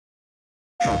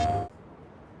Welcome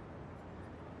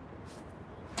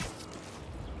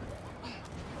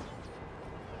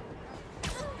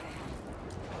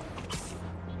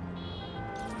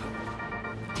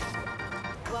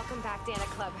back, Dana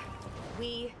Club.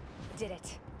 We did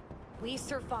it. We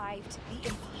survived the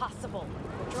impossible.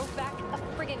 Drove back a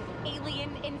friggin'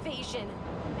 alien invasion.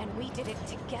 And we did it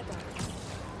together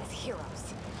as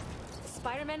heroes.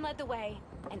 Spider-Man led the way,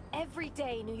 and every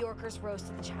day New Yorkers rose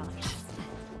to the challenge.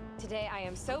 Today I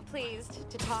am so pleased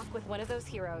to talk with one of those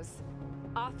heroes.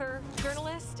 Author,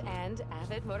 journalist, and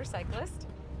avid motorcyclist.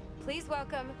 Please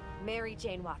welcome Mary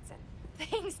Jane Watson.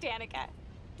 Thanks, Danica.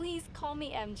 Please call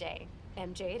me MJ.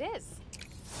 MJ it is.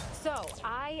 So,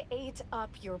 I ate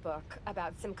up your book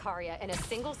about Symkaria in a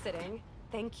single sitting.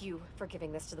 Thank you for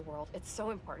giving this to the world. It's so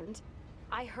important.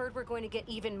 I heard we're going to get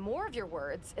even more of your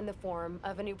words in the form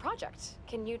of a new project.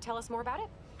 Can you tell us more about it?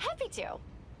 Happy to.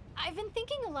 I've been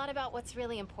thinking a lot about what's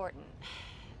really important.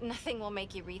 Nothing will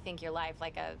make you rethink your life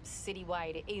like a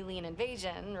citywide alien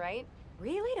invasion, right?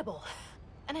 Relatable.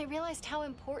 And I realized how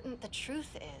important the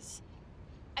truth is.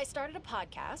 I started a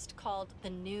podcast called The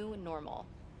New Normal.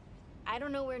 I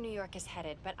don't know where New York is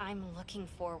headed, but I'm looking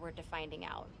forward to finding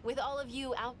out. With all of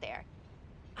you out there,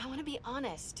 I want to be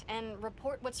honest and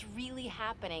report what's really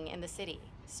happening in the city.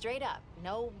 Straight up.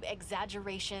 No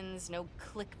exaggerations, no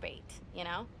clickbait, you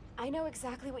know? I know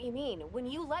exactly what you mean. When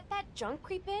you let that junk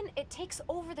creep in, it takes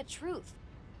over the truth.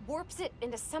 Warps it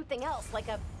into something else, like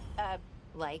a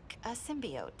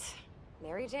symbiote.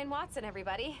 Mary Jane Watson,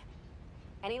 everybody.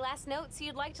 Any last notes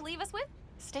you'd like to leave us with?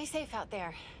 Stay safe out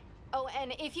there. Oh,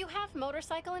 and if you have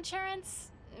motorcycle insurance,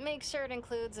 make sure it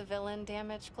includes a villain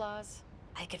damage clause.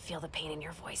 I could feel the pain in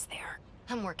your voice there.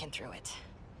 I'm working through it.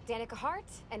 Danica Hart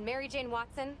and Mary Jane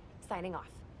Watson, signing off.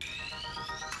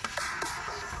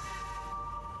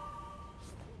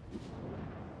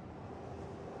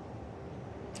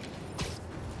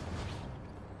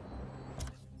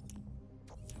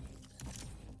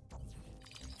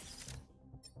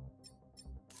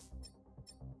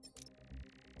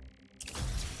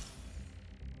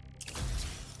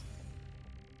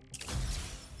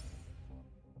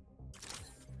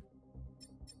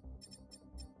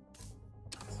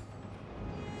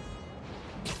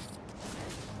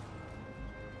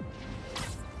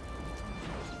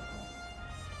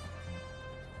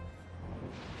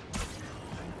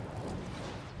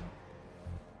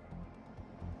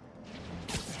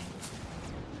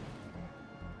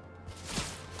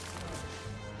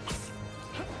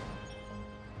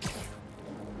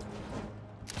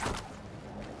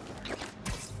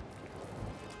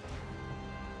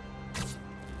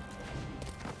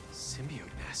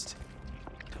 Symbiote nest.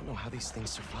 Don't know how these things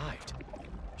survived.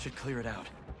 Should clear it out.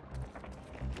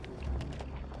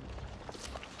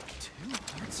 2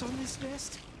 hearts on this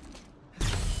nest?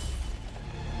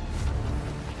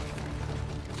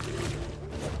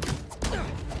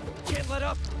 Can't let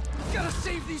up! Gotta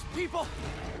save these people!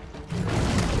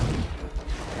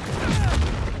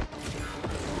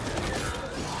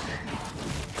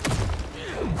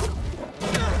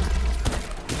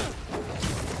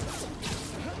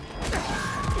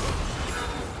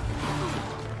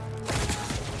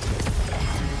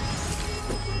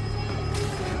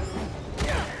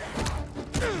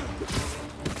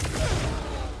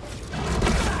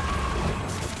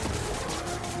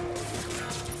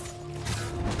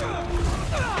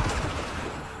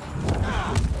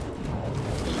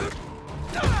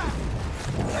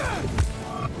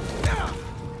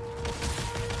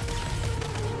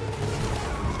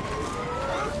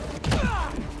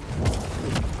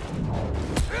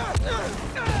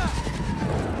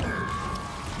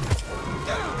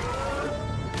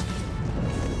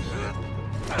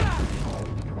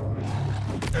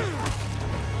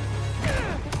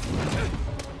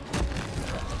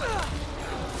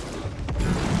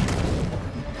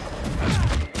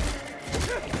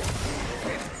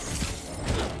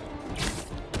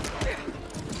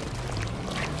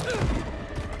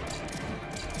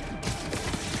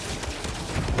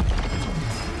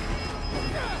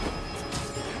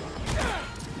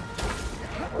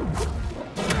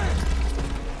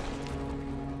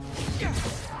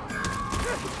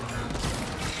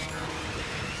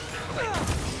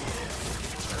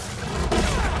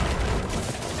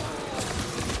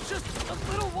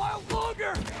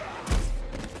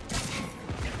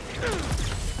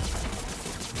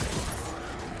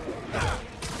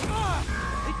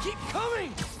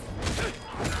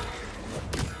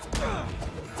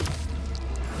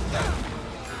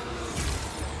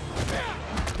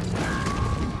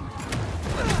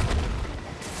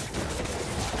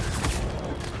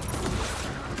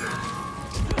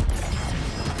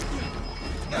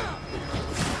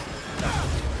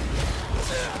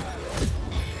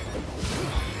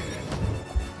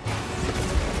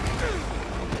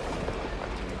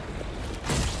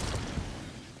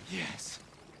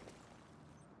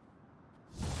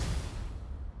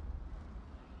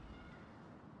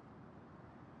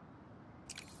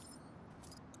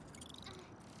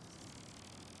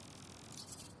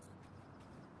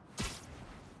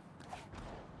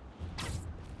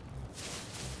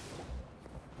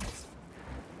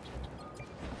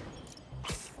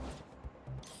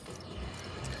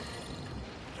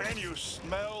 Can you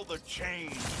smell the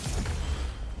change?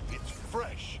 It's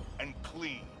fresh and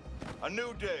clean. A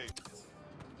new day.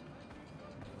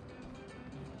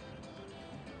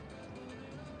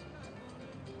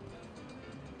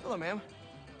 Hello, ma'am.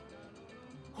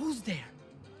 Who's there?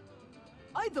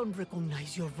 I don't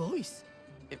recognize your voice.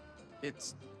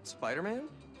 It's Spider-Man?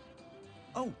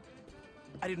 Oh,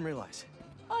 I didn't realize.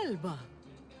 Alba.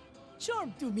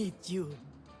 Charmed to meet you.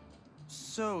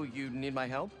 So, you need my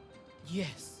help?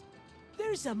 Yes.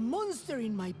 There's a monster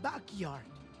in my backyard.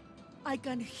 I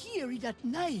can hear it at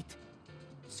night.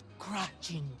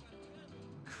 Scratching.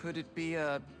 Could it be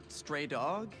a stray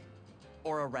dog?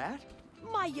 Or a rat?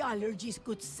 My allergies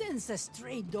could sense a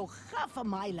stray dog half a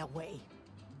mile away.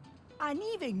 And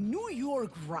even New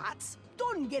York rats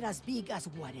don't get as big as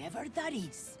whatever that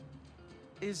is.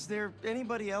 Is there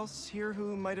anybody else here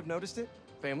who might have noticed it?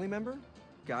 Family member?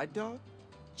 Guide dog?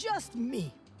 Just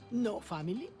me. No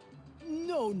family,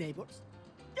 no neighbors,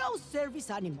 no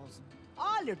service animals.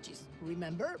 Allergies,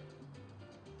 remember?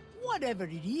 Whatever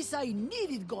it is, I need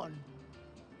it gone.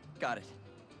 Got it.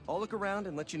 I'll look around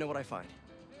and let you know what I find.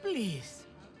 Please.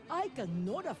 I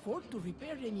cannot afford to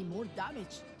repair any more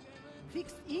damage.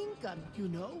 Fixed income, you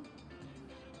know.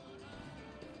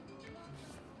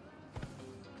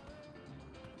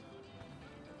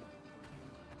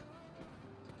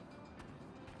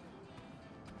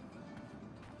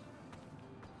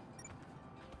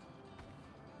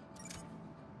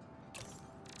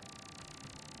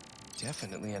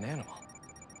 Definitely an animal.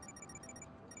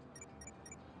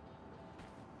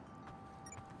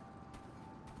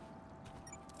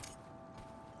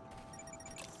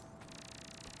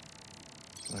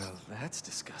 Well, that's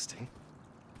disgusting.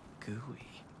 Gooey.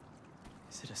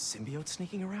 Is it a symbiote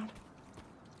sneaking around?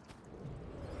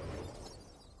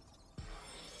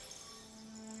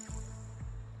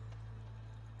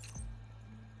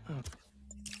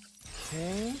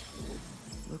 Okay.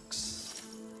 Looks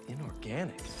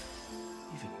inorganic.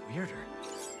 Even weirder.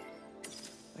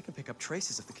 I can pick up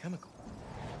traces of the chemical.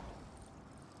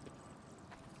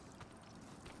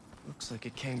 Looks like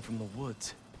it came from the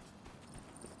woods.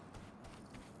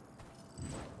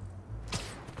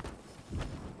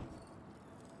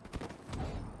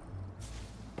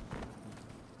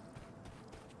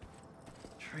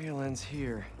 Trail ends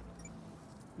here.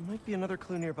 Might be another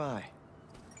clue nearby.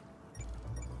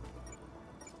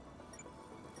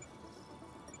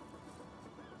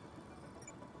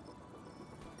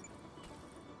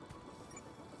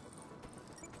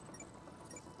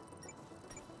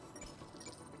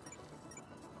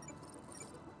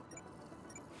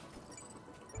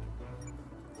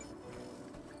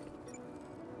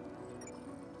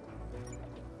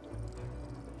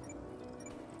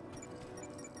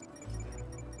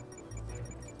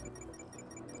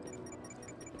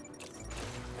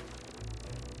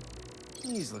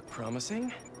 These look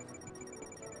promising.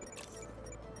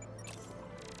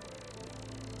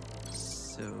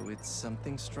 So it's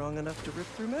something strong enough to rip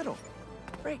through metal.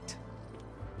 Great.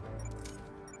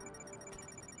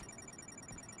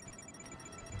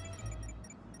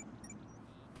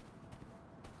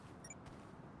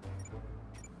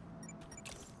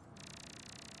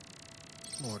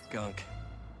 More gunk.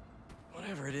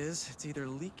 Whatever it is, it's either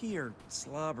leaky or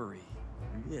slobbery.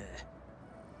 Yeah.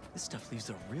 This stuff leaves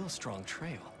a real strong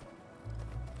trail.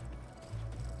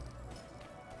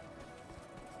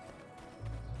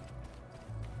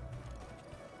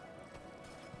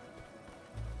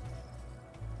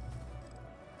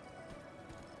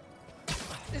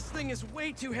 This thing is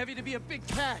way too heavy to be a big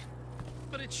cat,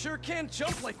 but it sure can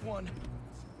jump like one.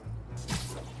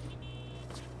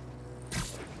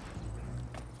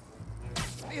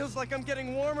 Feels like I'm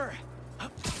getting warmer.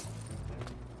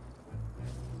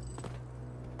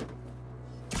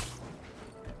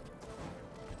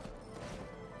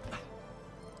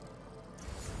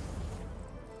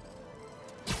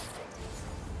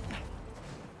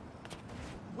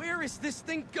 Where is this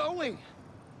thing going?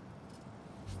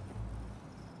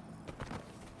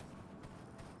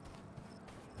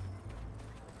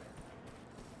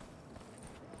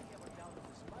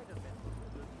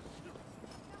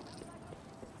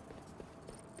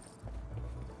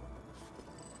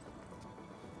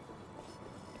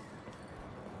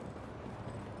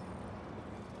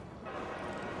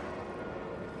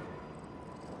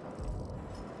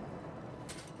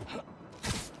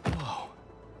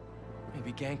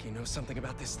 Ganke knows something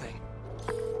about this thing.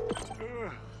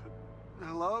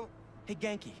 Hello? Hey,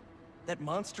 Ganke. That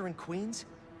monster in Queens?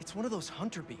 It's one of those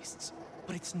hunter beasts,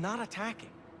 but it's not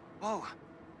attacking. Whoa,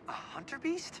 a hunter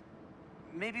beast?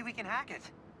 Maybe we can hack it.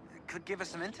 It could give us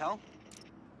some intel.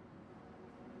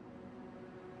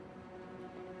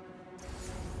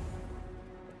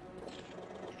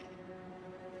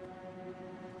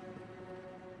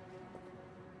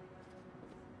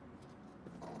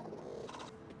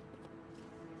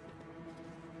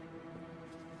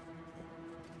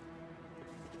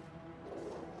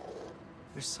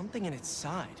 There's something in its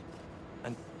side.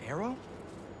 An arrow?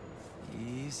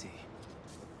 Easy.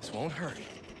 This won't hurt.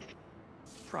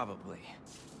 Probably.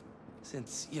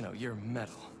 Since, you know, you're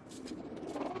metal.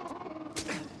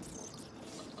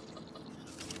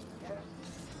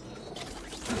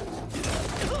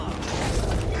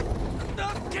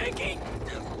 Ganke!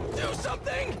 Do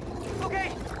something!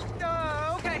 Okay.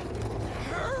 Okay.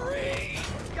 Hurry!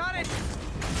 Got it.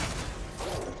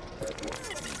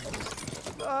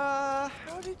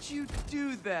 How did you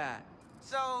do that?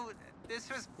 So, this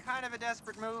was kind of a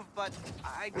desperate move, but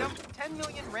I dumped 10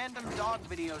 million random dog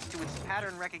videos to its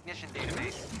pattern recognition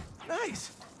database. Nice!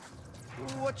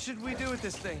 What should we do with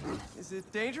this thing? Is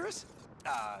it dangerous?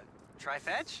 Try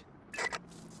fetch?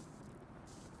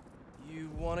 You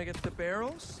want to get the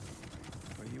barrels?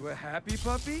 Are you a happy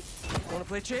puppy? Want to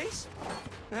play chase?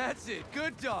 That's it.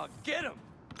 Good dog. Get him!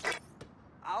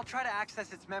 I'll try to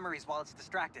access its memories while it's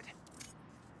distracted.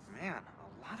 Man,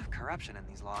 a lot of corruption in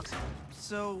these logs.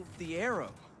 So, the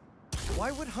arrow.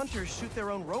 Why would hunters shoot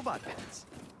their own robot pets?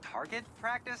 Target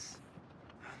practice?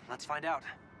 Let's find out.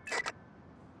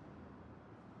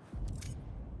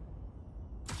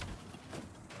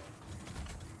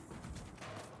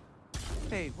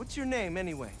 Hey, what's your name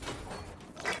anyway?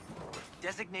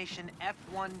 Designation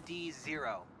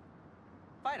F1D0.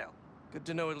 Fido. Good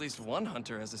to know at least one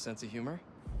hunter has a sense of humor.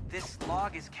 This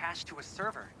log is cached to a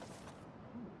server.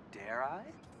 Dare I?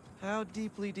 How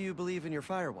deeply do you believe in your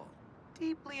firewall?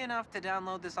 Deeply enough to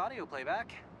download this audio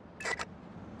playback.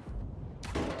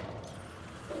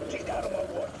 Get out of my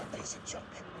work, you piece of junk.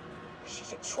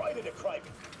 She's a traitor to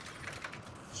Kraven.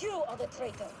 You are the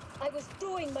traitor. I was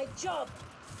doing my job.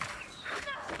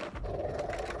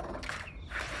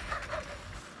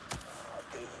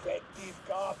 Defective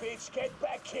garbage, get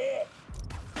back here!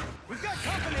 We've got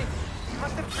company! You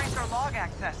must have traced our log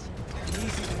access.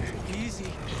 Easy there,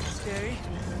 easy. Stay.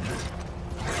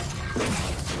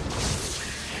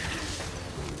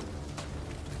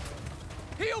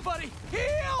 Heal, buddy!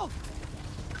 Heal!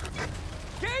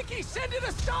 Ganke, send in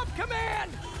a stop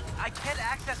command! I can't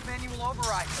access manual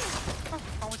override.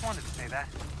 Always wanted to say that.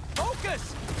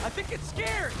 Focus! I think it's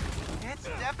scared! It's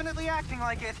definitely acting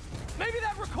like it. Maybe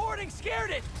that recording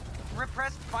scared it!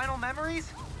 Repressed final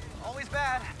memories? Always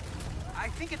bad. I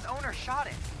think its owner shot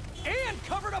it. And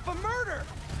covered up a murder!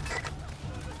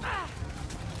 Ah!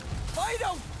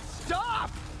 Fido,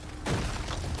 stop!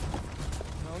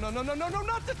 No,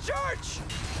 not the church!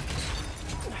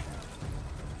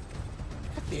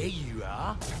 There you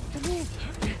are. Come here.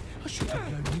 I should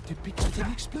have known you'd have picked up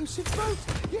an explosive boat.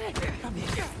 Yeah, come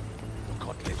here. I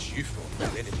can't let you fall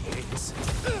with enemy hands.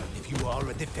 If you are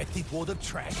a defective wad of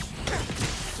trash.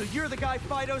 So you're the guy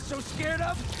Fido's so scared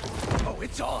of? Oh,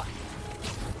 it's I.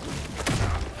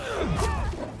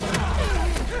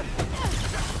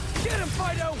 Get him,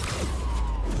 Fido!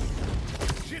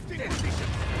 Shifting position.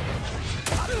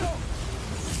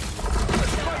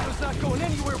 Fido's not going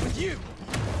anywhere with you!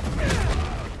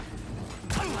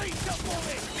 Unleash the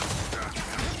bullet!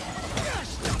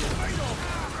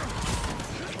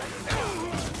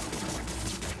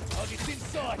 Target's in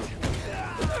sight.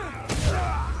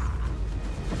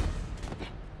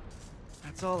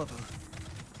 That's all of them.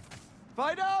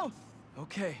 Fido!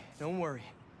 Okay, don't worry.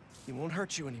 He won't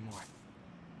hurt you anymore.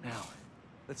 Now,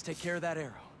 let's take care of that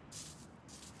arrow.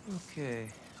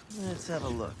 Okay, let's have a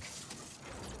look.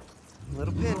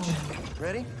 Little pinch.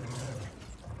 Ready?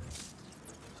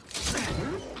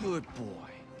 Good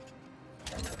boy.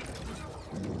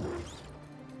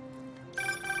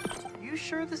 You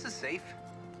sure this is safe?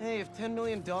 Hey, if 10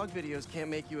 million dog videos can't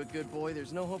make you a good boy,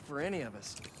 there's no hope for any of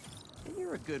us. And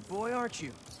you're a good boy, aren't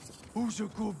you? Who's a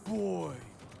good boy?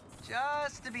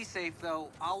 Just to be safe, though,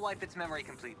 I'll wipe its memory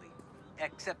completely.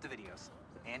 Except the videos.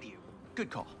 And you. Good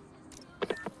call.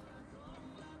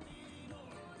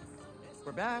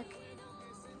 We're back.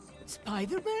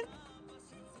 Spider-Man?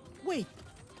 Wait,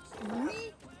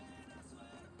 we?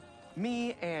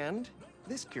 Me and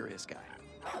this curious guy.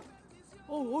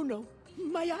 Oh no,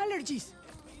 my allergies.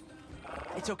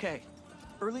 It's okay.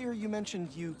 Earlier you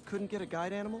mentioned you couldn't get a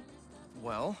guide animal?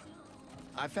 Well,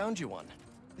 I found you one.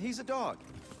 He's a dog,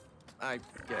 I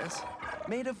guess.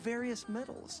 Made of various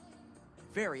metals.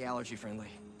 Very allergy-friendly.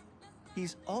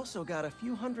 He's also got a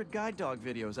few hundred guide dog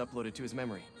videos uploaded to his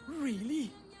memory.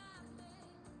 Really?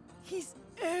 He's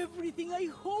everything I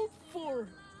hoped for.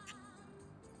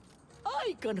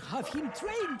 I can have him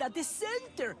trained at the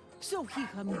center, so he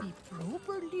can be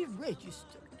properly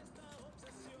registered.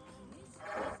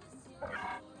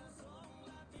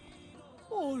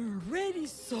 Already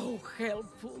so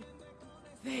helpful.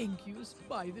 Thank you,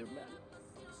 Spider-Man.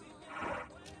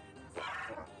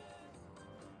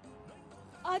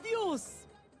 Adios!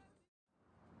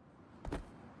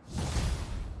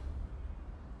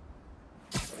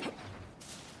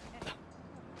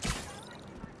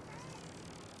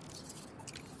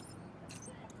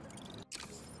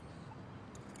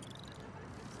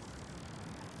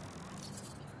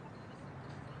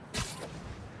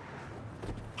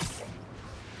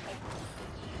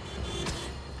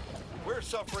 We're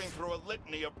suffering through a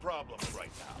litany of problems right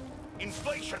now.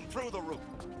 Inflation through the roof,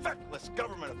 feckless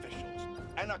government officials,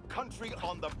 and a country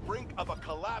on the brink of a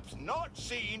collapse not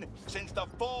seen since the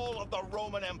fall of the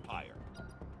Roman Empire.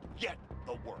 Yet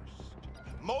the worst,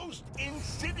 most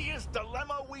insidious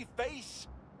dilemma we face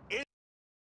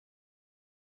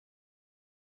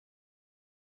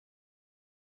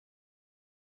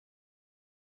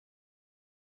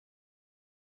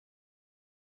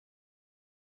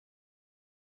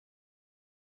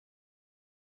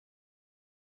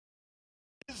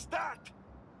is that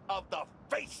of the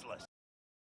faceless.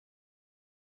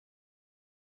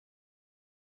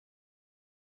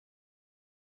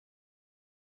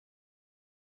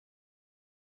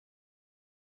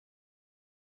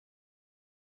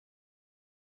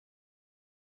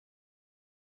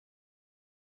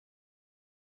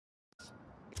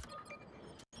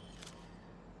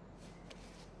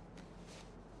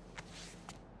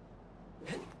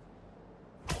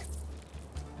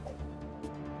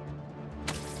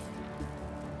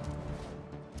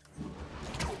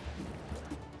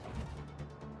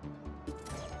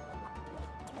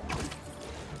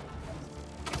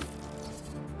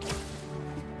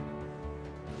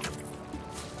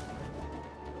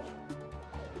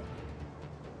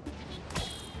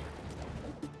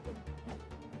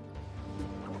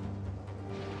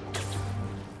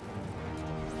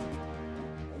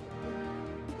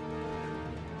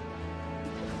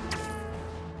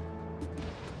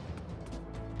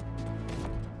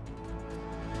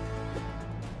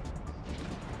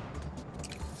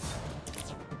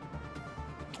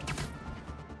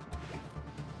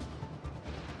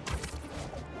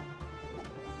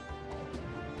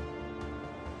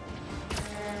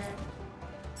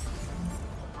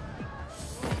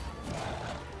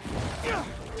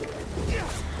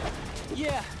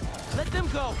 Yeah, let them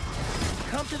go.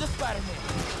 Come to the Spider-Man.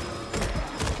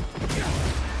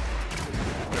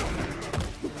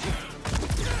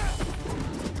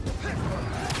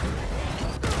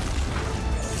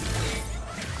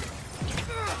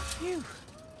 Phew.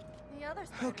 The others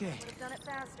Okay. would have done it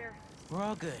faster. We're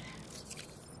all good.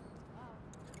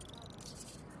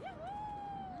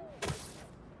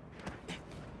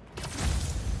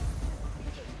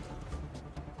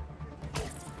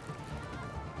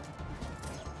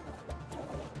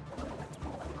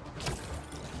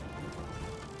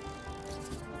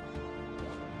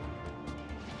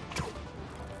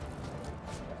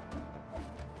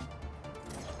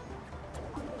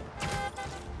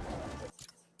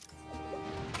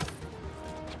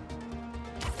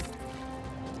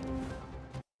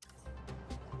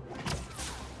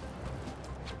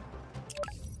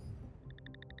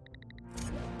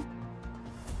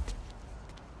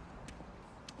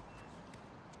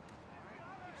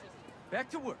 Back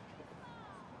to work.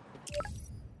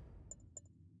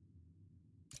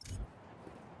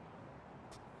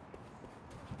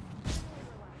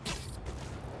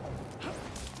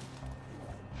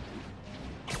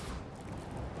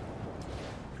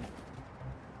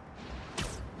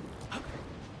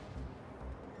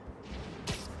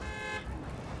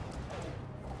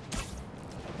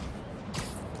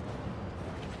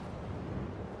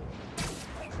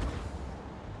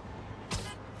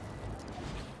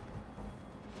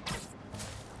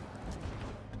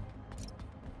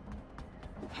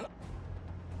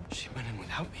 She went in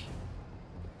without me.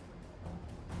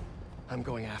 I'm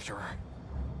going after her.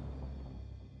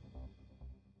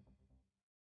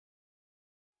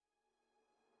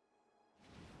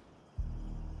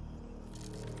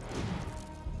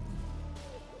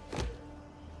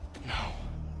 No.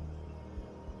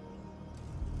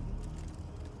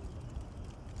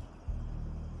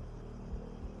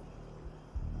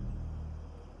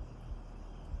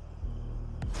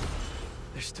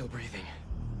 They're still breathing.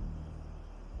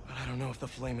 But I don't know if the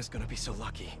Flame is gonna be so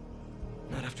lucky.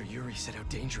 Not after Yuri said how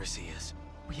dangerous he is.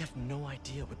 We have no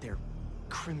idea what their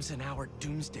Crimson Hour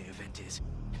Doomsday event is,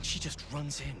 and she just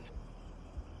runs in.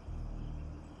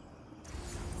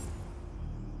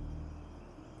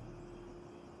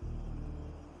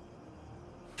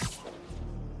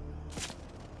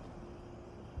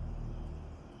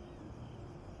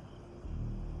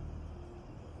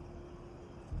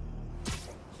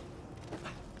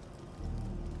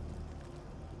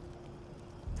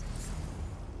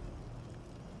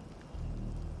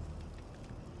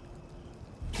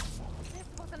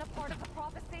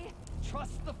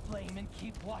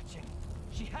 keep watching.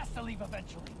 She has to leave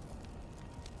eventually.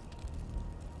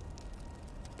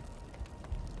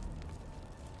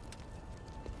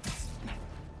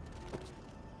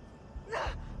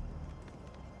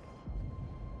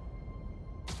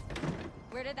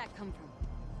 Where did that come from?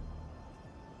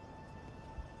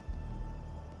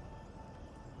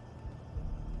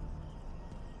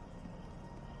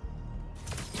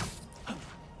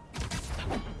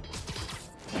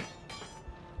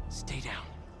 Stay down.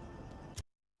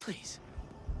 Please.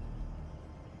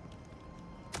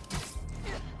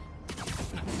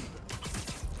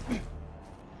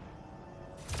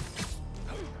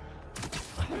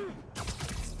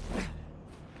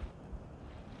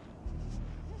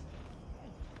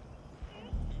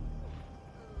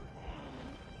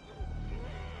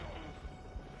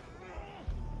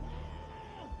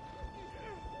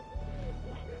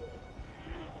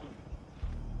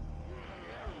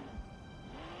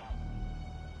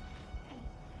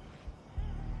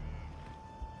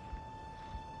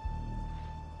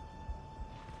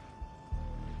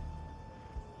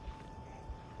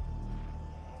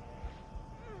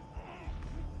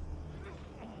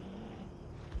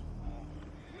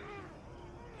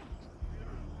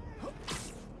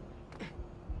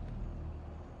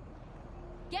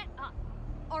 Get up!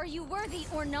 Are you worthy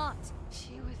or not?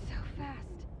 She was so fast.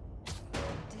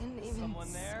 Didn't even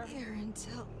Someone there? see her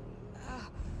until...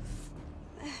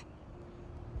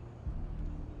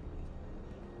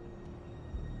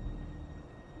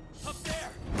 Up there!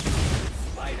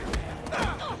 Spider-Man!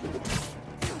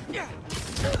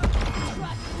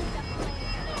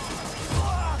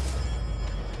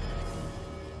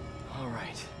 All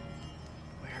right.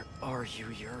 Where are you,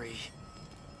 Yuri?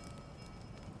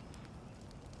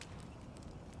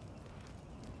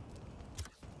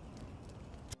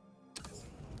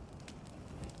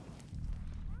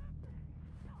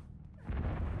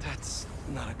 That's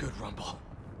not a good rumble.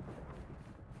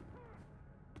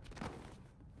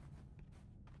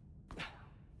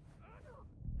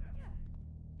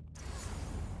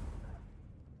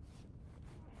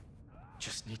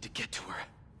 Just need to get to her.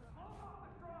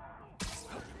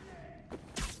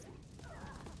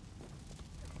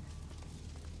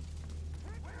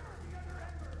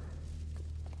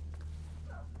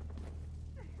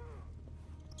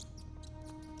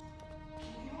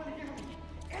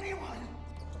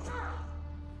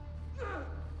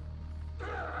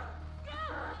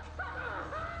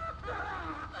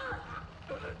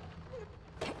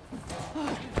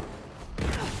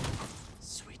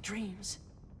 Sweet dreams.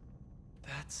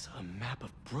 That's a map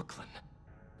of Brooklyn.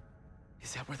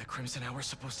 Is that where the Crimson Hour's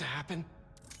supposed to happen?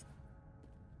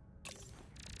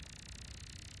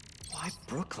 Why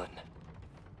Brooklyn?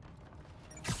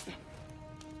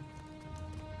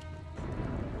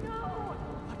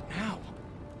 What now?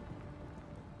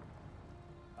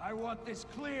 I want this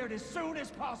cleared as soon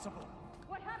as possible.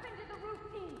 What happened to the roof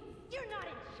team? You're not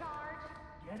in charge.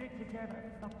 Get it together.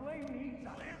 The flame needs to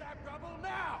clear that rubble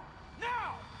now!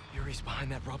 Now! Yuri's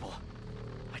behind that rubble.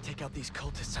 I take out these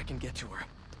cultists, I can get to her.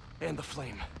 And the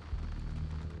flame.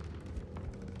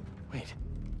 Wait.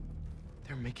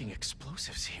 They're making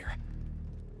explosives here.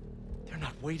 They're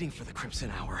not waiting for the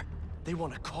Crimson Hour. They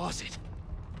want to cause it.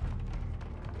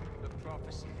 The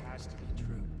prophecy has to be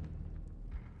true.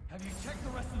 Have you checked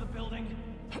the rest of the building?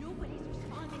 Nobody's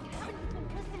responding. Haven't you been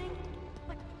listening?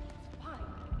 But it's fine.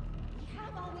 We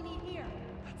have all we need here.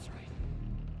 That's right.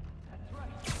 That's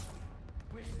right.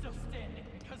 We're still standing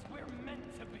because we're meant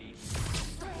to be.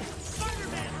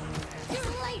 Spider-Man!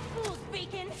 You're late, fools,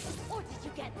 Beacon! Or did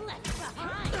you get left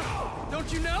behind?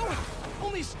 Don't you know?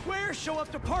 Only squares show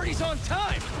up to parties on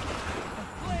time!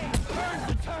 Flame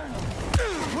burns eternal!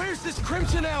 Where's this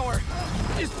Crimson Hour?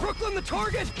 Is Brooklyn the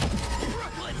target?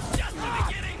 Brooklyn's just the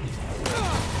beginning!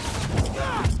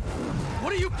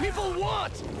 What do you people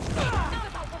want? It's not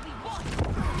about what we want.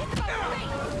 It's about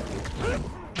race.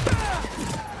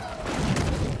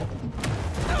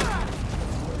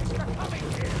 They're coming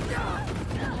here!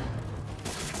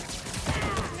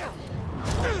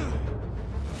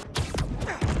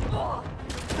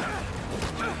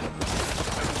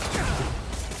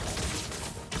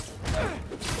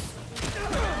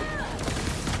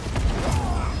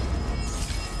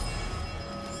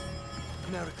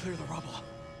 Now to clear the rubble.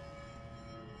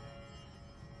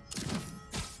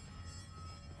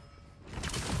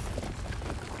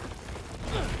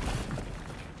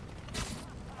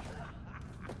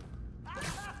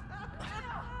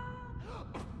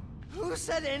 Who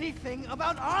said anything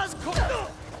about Oscorp?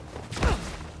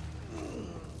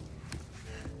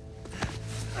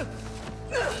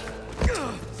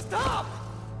 Stop!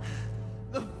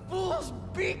 The fool's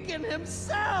Beacon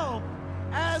himself!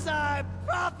 as I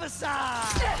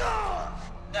prophesied!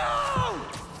 No!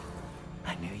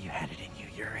 I knew you had it in you,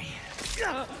 Yuri.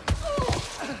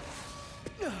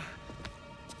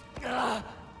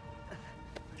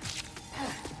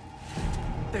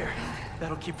 There.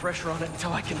 That'll keep pressure on it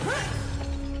until I can...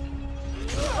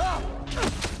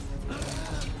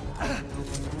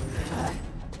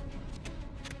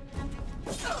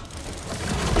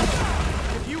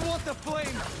 If you want the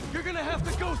flame, you're gonna have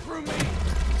to go through me!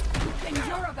 And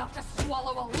you're about to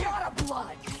swallow a lot of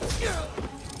blood!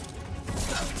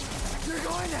 You're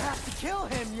going to have to kill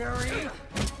him, Yuri!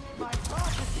 My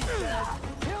prophecy says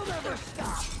he'll never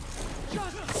stop!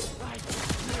 Just like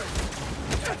you!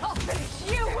 I'll finish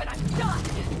you when I'm done!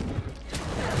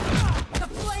 The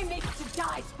flame needs to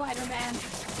die, Spider-Man!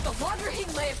 The longer he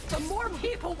lives, the more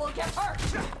people will get hurt!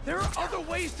 There are other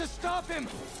ways to stop him!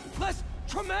 Less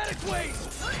traumatic ways!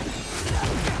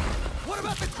 What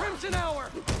about the Crimson Hour?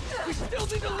 We still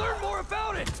need to learn more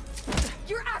about it!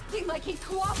 You're acting like he's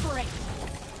cooperating!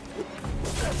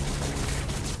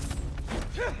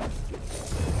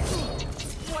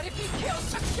 What if he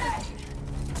kills McKay?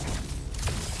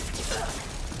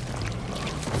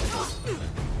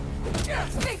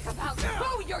 Think about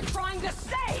who you're trying to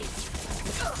save!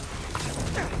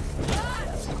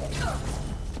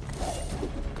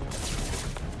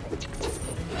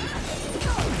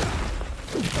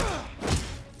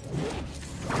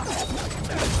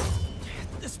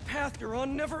 This path you're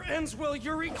on never ends well,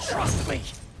 Yuri. Trust me!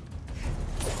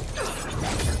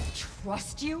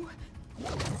 Trust you?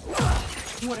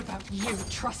 What about you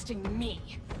trusting me?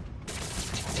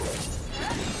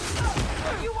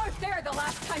 You weren't there the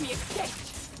last time he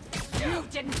escaped! You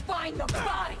didn't find the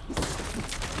bodies!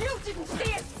 You didn't see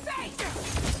his face!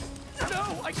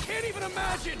 No, I can't even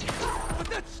imagine! But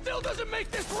that still doesn't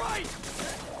make this right!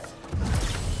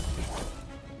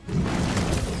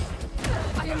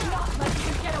 I am not letting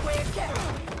you get away again!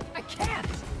 I can't!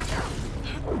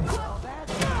 Well,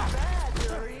 that's not bad,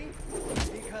 Yuri.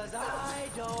 Because I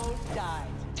don't die.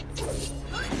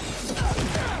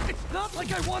 It's not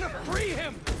like I want to free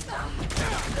him!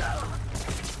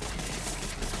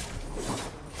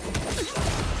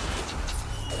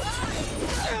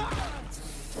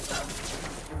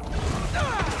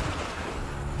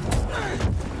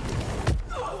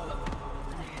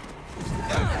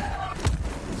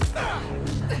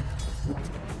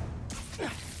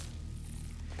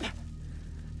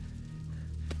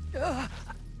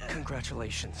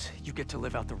 Congratulations. You get to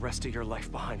live out the rest of your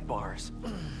life behind bars.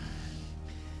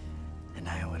 And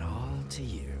I owe it all to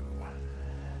you.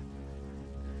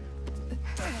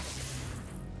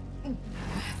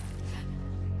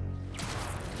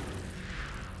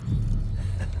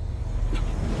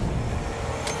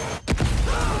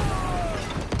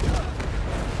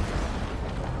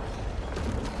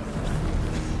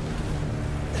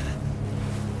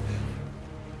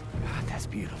 God, that's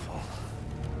beautiful.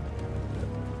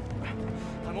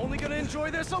 I'm only gonna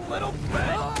enjoy this a little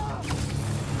bit!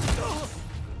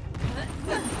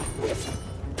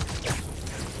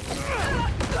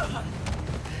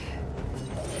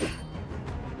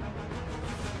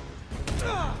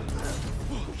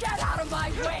 Get out of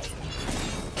my way!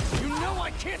 You know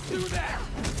I can't do that!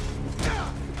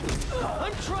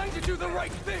 I'm trying to do the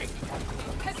right thing!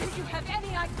 As if you have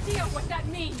any idea what that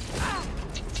means!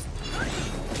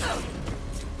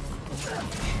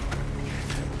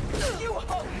 You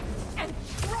hope and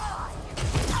try!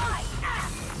 I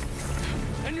act!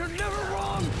 And you're never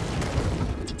wrong!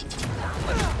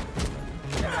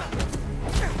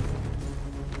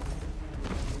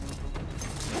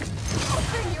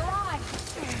 Open your eyes!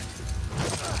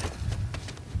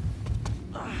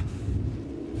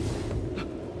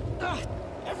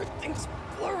 Everything's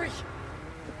blurry!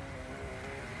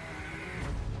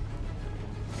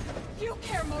 You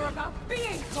care more about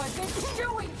being good than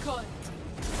doing good!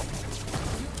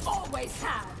 You always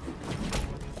have!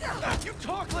 You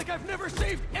talk like I've never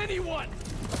saved anyone!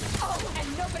 Oh,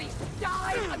 and nobody's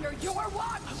died under your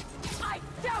watch? I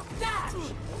doubt that!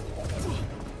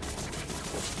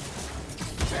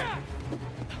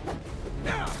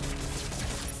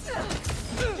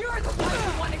 You're the one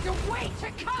who wanted to wait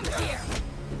to come here!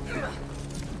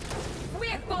 If we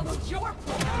had followed your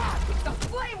plan, the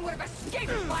flame would have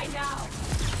escaped by now!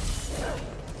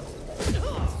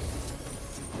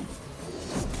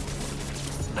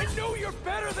 I know you're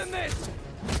better than this!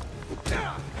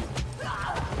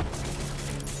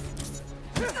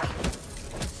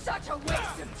 Such a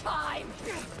waste of time!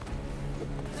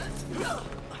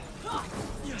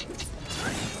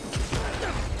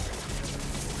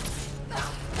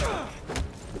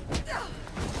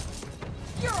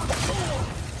 You're a fool!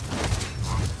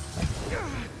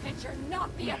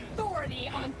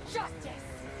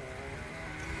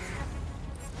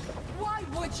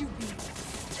 would you be?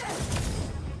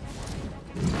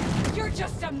 You're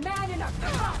just a man in a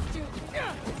costume!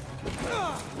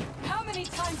 How many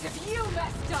times have you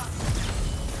messed up?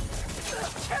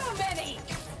 Too many!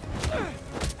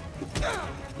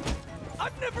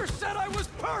 I've never said I was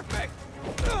perfect!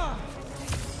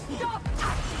 Stop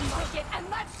acting like it and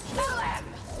let's kill him!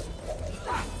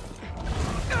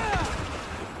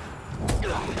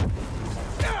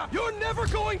 You're never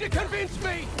going to convince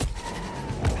me!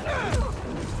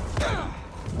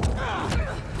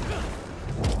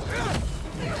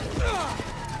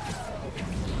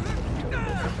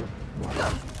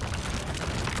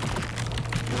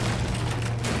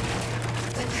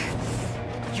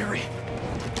 Yuri.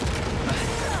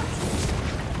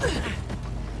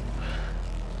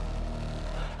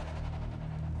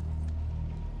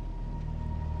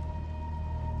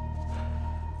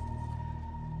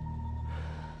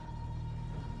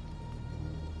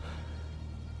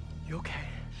 You okay?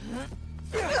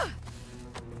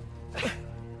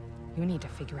 You need to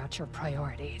figure out your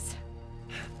priorities.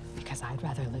 Because I'd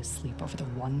rather lose sleep over the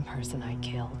one person I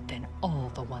killed than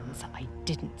all the ones I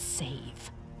didn't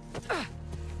save.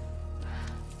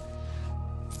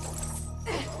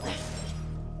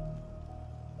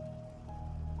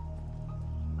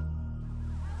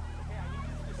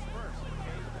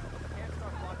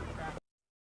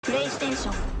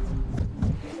 PlayStation